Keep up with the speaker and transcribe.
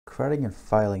Creating and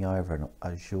failing over an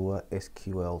Azure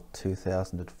SQL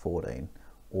 2014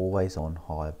 always on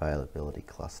high availability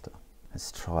cluster.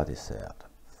 Let's try this out.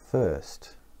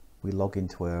 First, we log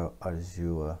into our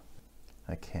Azure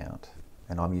account,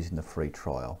 and I'm using the free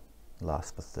trial. It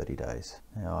lasts for 30 days.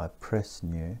 Now I press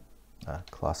new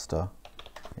cluster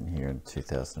in here in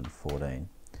 2014.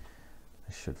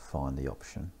 I should find the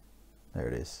option. There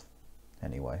it is.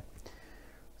 Anyway,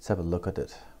 let's have a look at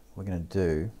it. We're going to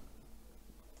do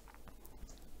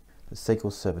the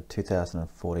SQL Server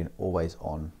 2014 Always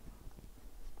On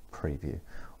preview.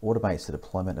 Automates the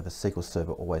deployment of a SQL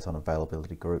Server Always On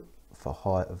availability group for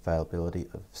high availability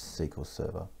of SQL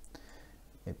Server.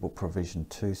 It will provision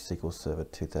 2 SQL Server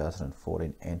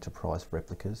 2014 enterprise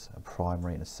replicas, a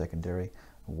primary and a secondary,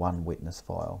 1 witness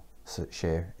file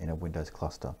share in a Windows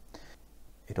cluster.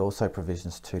 It also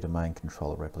provisions 2 domain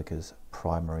controller replicas,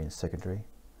 primary and secondary.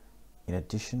 In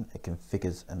addition, it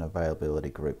configures an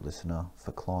availability group listener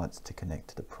for clients to connect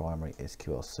to the primary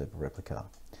SQL Server replica.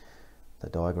 The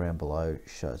diagram below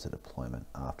shows the deployment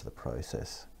after the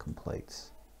process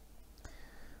completes,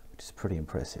 which is pretty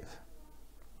impressive.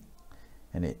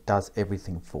 And it does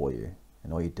everything for you,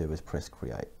 and all you do is press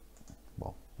create.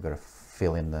 Well, you've got to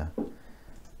fill in the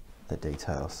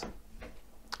details.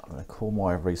 I'm going to call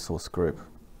my resource group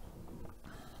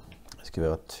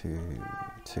SQL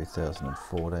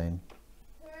 2014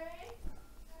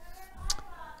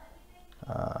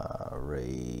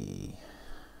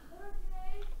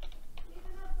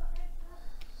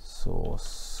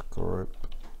 resource group.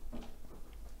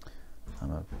 I'm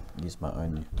going to use my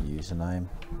own username,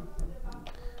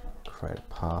 create a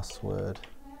password,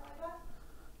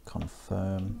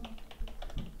 confirm,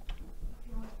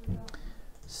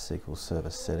 SQL Server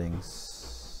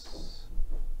settings,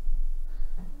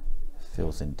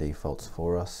 fills in defaults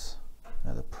for us.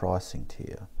 Now the pricing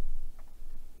tier.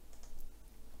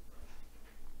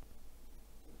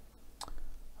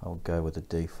 I'll go with the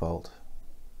default.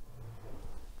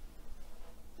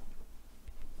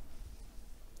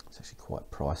 It's actually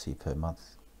quite pricey per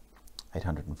month,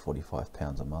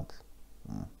 £845 a month.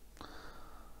 I'll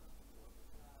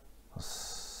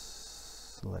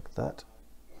select that.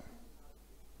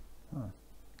 Oh,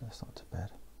 that's not too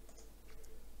bad.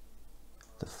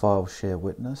 The file share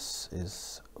witness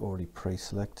is already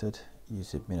pre-selected.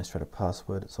 Use the administrator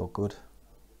password, it's all good.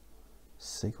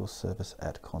 SQL service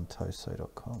at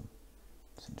contoso.com.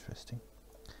 It's interesting.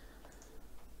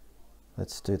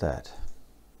 Let's do that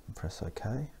and press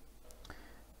OK.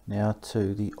 Now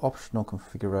to the optional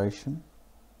configuration.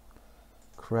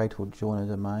 Create or join a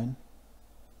domain.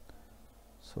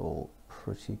 It's all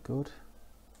pretty good.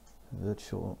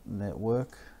 Virtual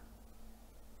network,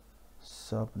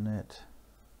 subnet,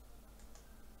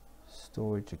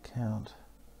 storage account,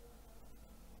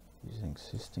 using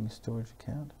existing storage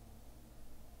account.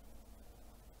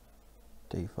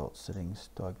 Default settings,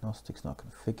 diagnostics not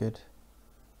configured.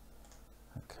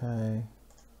 Okay.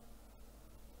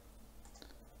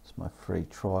 It's my free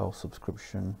trial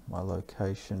subscription, my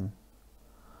location.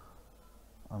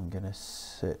 I'm going to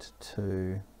set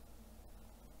to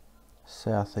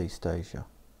Southeast Asia.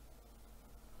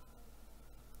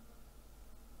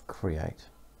 Create.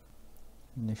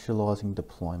 Initializing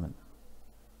deployment.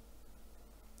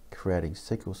 Creating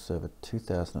SQL Server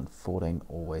 2014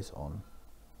 Always On.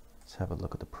 Let's have a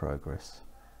look at the progress.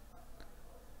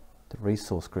 The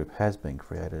resource group has been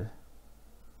created.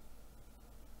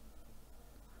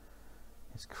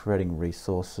 It's creating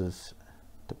resources,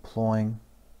 deploying,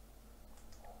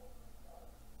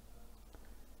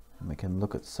 and we can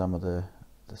look at some of the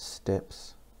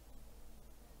steps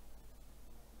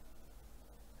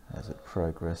as it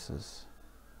progresses.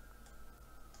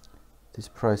 This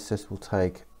process will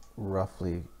take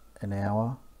roughly an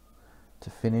hour to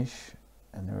finish,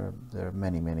 and there are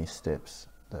many steps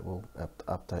that will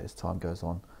update as time goes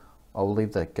on. I'll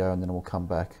leave that go and then we'll come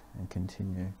back and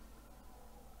continue.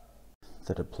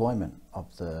 The deployment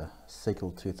of the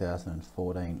SQL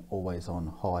 2014 Always On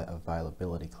High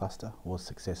Availability cluster was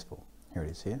successful. Here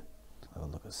it is here. Have a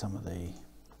look at some of the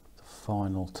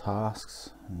final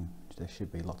tasks, and there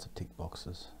should be lots of tick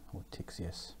boxes, or ticks,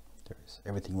 yes. There is.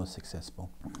 Everything was successful.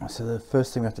 So the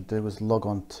first thing we have to do is log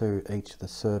on to each of the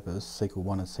servers, SQL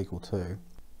 1 and SQL 2,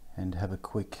 and have a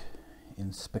quick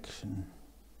inspection.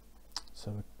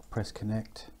 So we press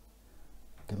connect,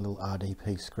 get a little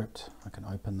RDP script. I can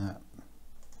open that.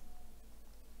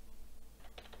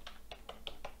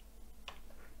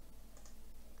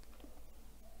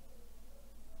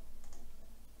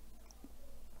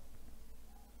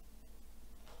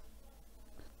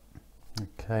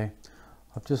 Okay,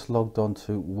 I've just logged on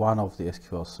to one of the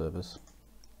SQL servers,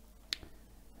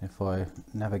 If I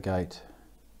navigate,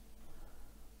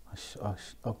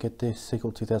 I'll get this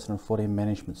SQL 2014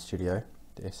 Management Studio,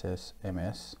 the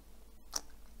SSMS,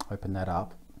 open that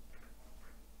up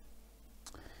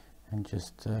and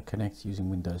just connect using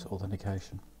Windows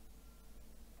authentication.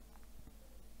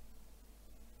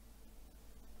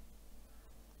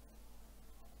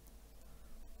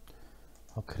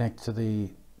 I'll connect to the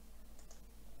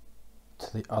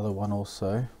other one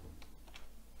also,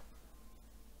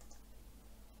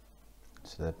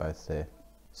 so they're both there.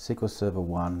 SQL Server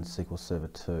 1 and SQL Server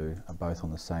 2 are both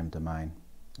on the same domain,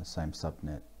 the same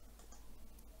subnet.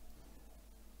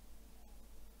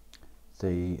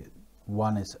 The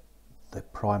one is the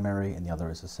primary and the other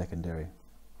is the secondary.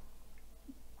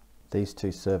 These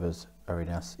two servers are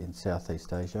in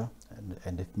Southeast Asia,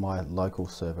 and if my local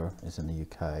server is in the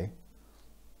UK,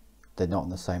 they're not in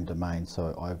the same domain,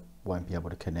 so I won't be able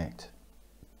to connect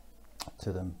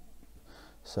to them.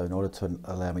 So in order to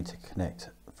allow me to connect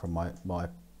from my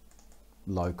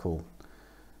local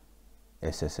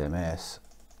SSMS,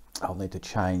 I'll need to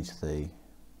change the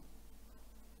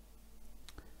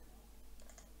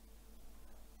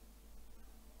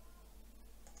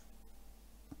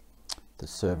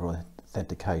server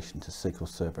authentication to SQL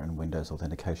Server and Windows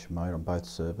authentication mode on both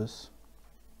servers.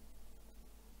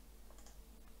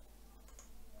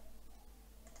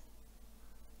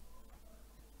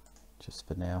 Just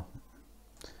for now.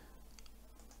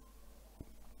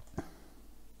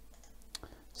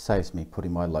 Saves me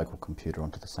putting my local computer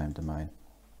onto the same domain.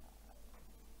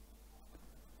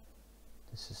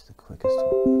 This is the quickest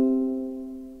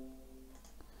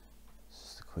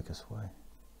way.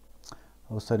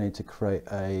 I also need to create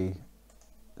a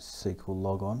SQL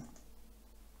logon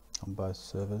on both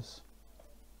servers.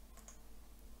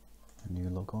 A new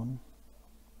logon.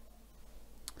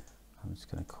 I'm just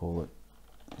going to call it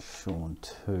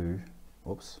Sean2.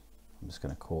 Whoops. I'm just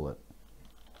going to call it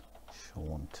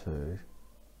Sean2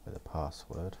 with a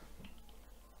password.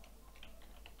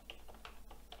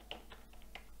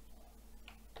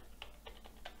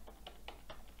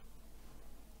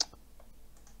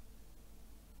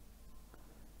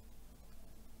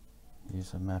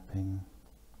 User mapping.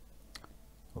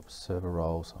 Oops, server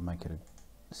roles. I'll make it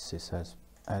a sysas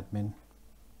admin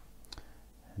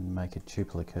and make a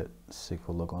duplicate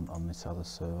SQL logon on this other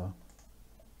server.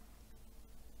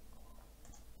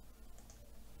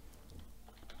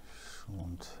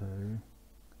 Sean2.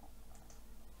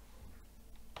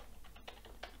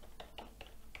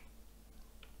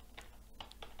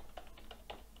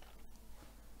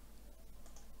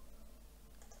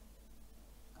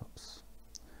 Oops.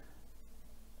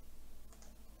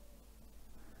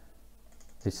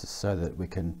 This is so that we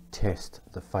can test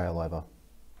the failover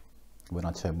when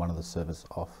I turn one of the servers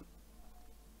off.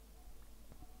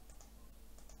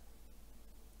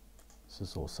 This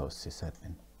is also a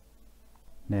sysadmin.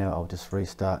 Now I'll just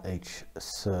restart each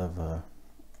server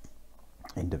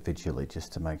individually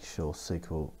just to make sure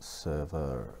SQL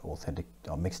Server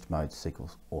mixed mode SQL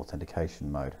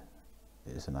authentication mode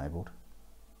is enabled.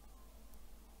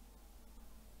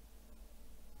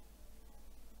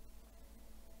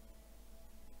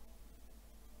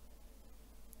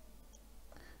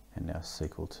 And now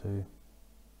SQL 2,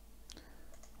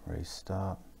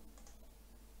 restart.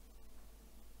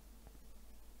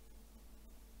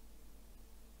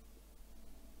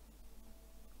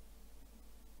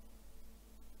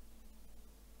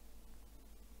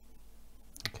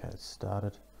 Okay, it's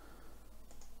started.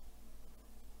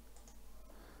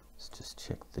 Let's just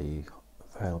check the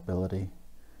availability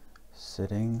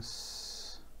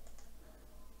settings.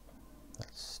 That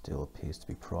still appears to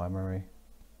be primary.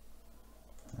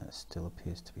 That still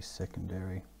appears to be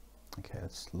secondary. Okay,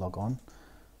 let's log on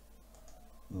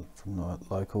from the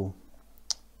local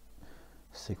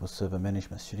SQL Server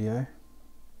Management Studio.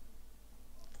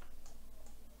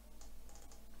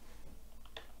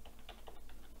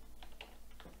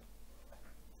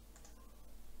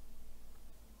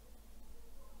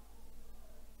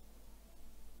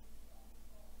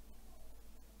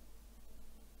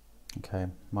 Okay,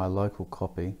 my local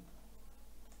copy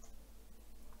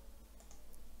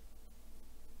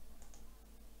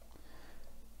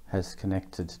has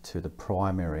connected to the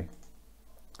primary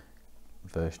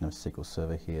version of SQL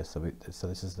Server here. So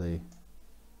this is the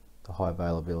high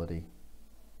availability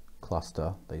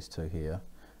cluster, these two here.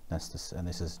 And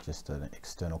this is just an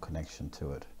external connection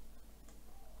to it.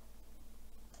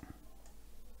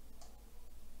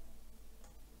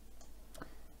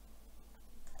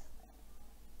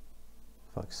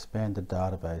 If I expand the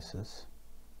databases,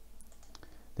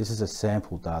 this is a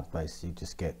sample database you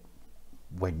just get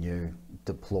when you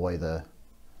deploy the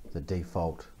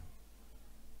default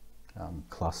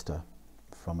cluster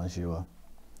from Azure,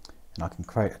 and I can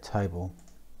create a table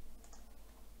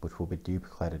which will be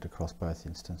duplicated across both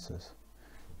instances.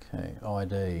 Okay,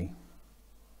 ID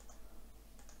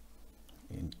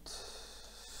int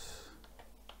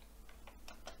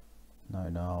no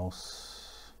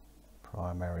nulls,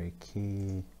 primary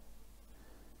key,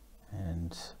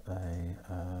 and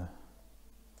a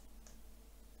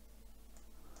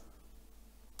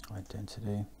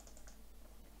identity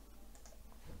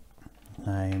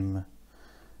name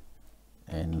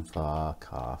and var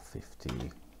car 50.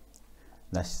 And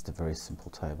that's just a very simple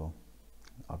table.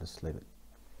 I'll just leave it.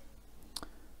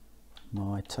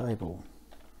 My table.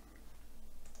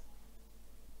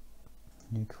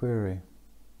 New query.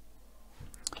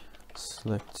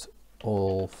 Select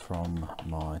all from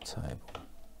my table.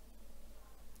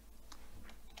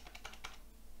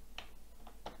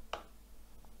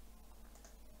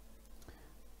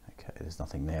 Okay, there's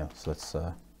nothing there, so let's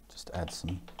just add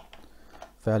some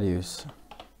values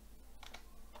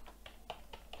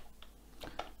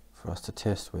for us to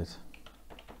test with.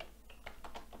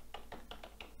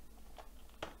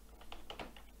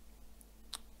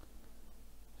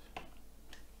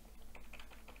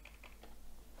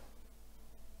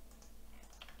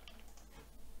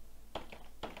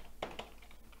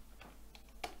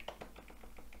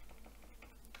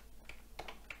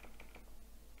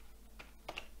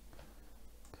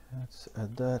 Let's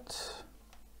add that.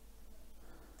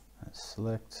 Let's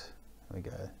select. There we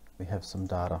go. We have some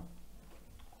data.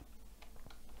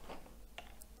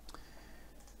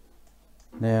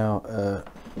 Now,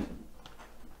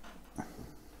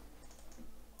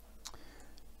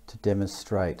 to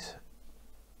demonstrate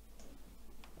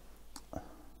the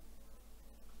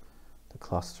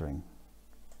clustering,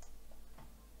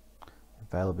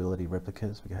 availability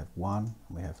replicas, we have 1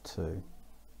 and we have 2.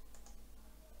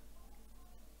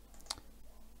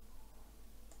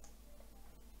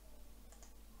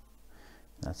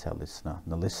 That's our listener.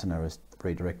 And the listener is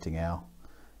redirecting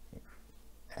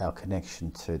our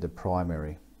connection to the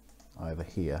primary over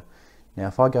here. Now,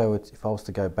 if I was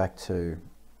to go back to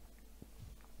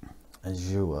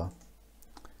Azure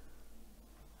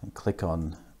and click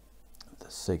on the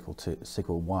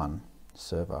SQL 1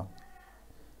 server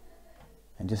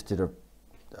and just did a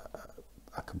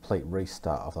complete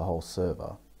restart of the whole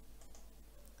server,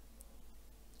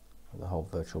 of the whole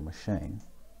virtual machine,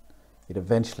 it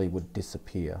eventually would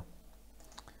disappear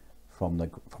from the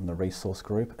resource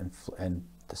group, and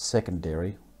the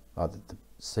secondary, the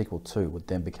SQL 2 would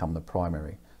then become the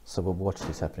primary. So we'll watch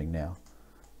this happening now.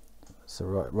 So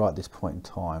right at this point in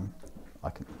time,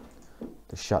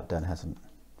 the shutdown hasn't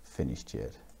finished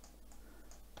yet.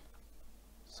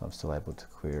 So I'm still able to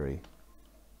query.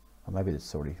 Or maybe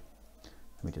it's already.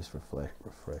 Let me just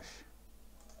refresh.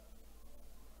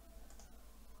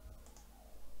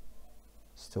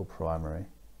 Still primary.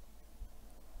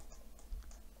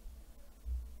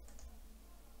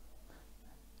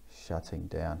 Shutting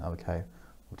down. Okay,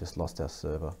 we've just lost our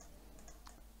server.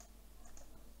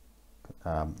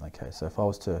 Okay, so if I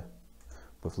was to,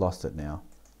 we've lost it now.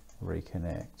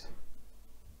 Reconnect.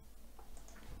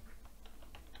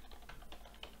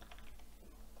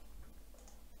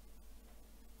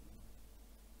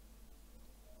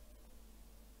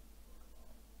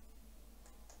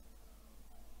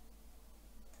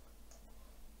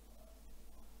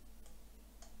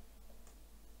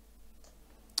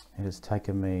 It has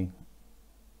taken me,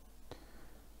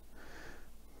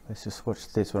 let's just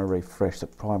watch this when I refresh. The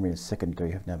primary and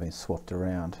secondary have now been swapped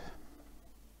around.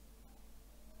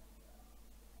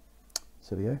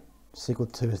 So there we go.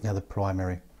 SQL 2 is now the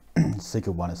primary.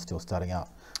 SQL 1 is still starting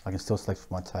up. I can still select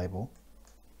from my table.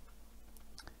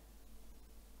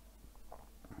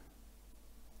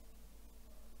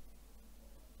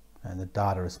 And the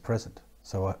data is present.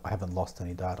 So I haven't lost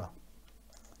any data.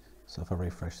 So if I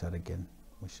refresh that again,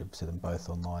 we should see them both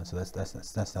online. So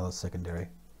that's now the secondary.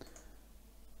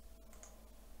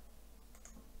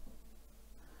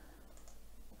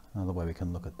 Another way we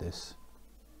can look at this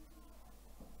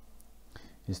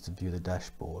is to view the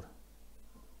dashboard.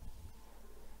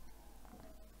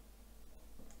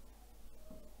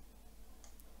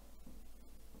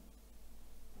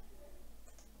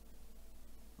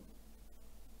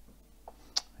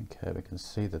 Okay, we can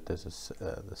see that there's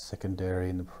the secondary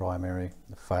and the primary.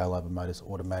 The failover mode is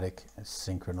automatic, it's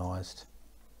synchronized.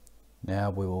 Now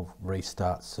we will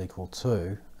restart SQL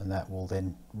 2 and that will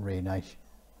then reinitiate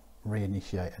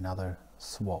another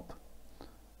swap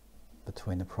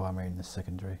between the primary and the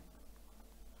secondary.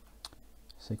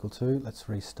 SQL 2, let's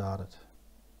restart it.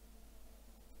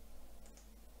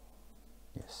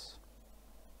 Yes.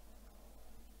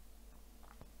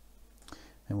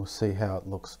 And we'll see how it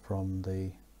looks from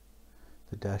the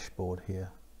dashboard here.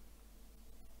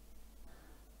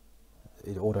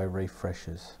 It auto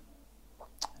refreshes.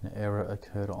 An error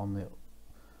occurred on the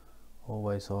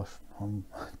always on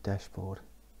dashboard.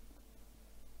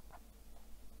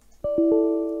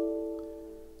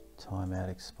 Timeout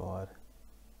expired.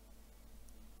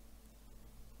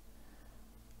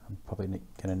 I'm probably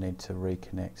going to need to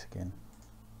reconnect again.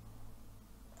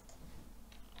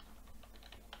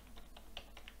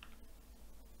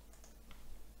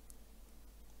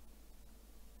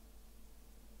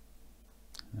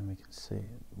 And we can see,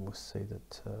 we'll see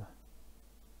that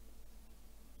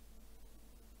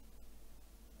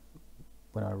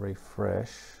when I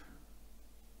refresh,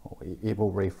 it will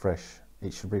refresh.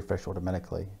 It should refresh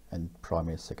automatically, and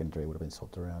primary and secondary would have been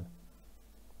swapped around.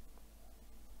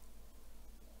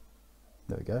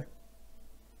 There we go.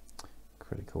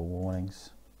 Critical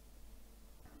warnings.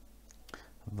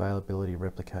 Availability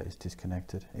replicate is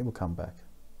disconnected. It will come back.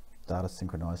 Data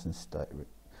synchronization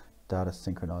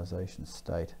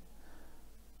state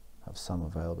of some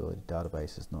availability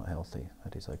database is not healthy.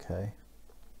 That is okay.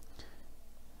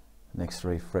 Next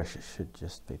refresh, it should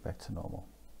just be back to normal.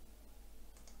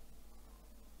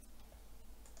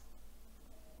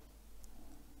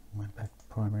 Went back to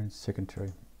primary and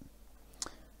secondary.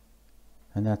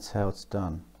 And that's how it's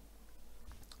done.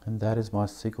 And that is my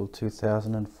SQL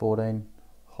 2014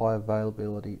 high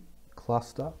availability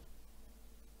cluster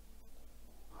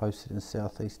hosted in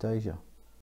Southeast Asia.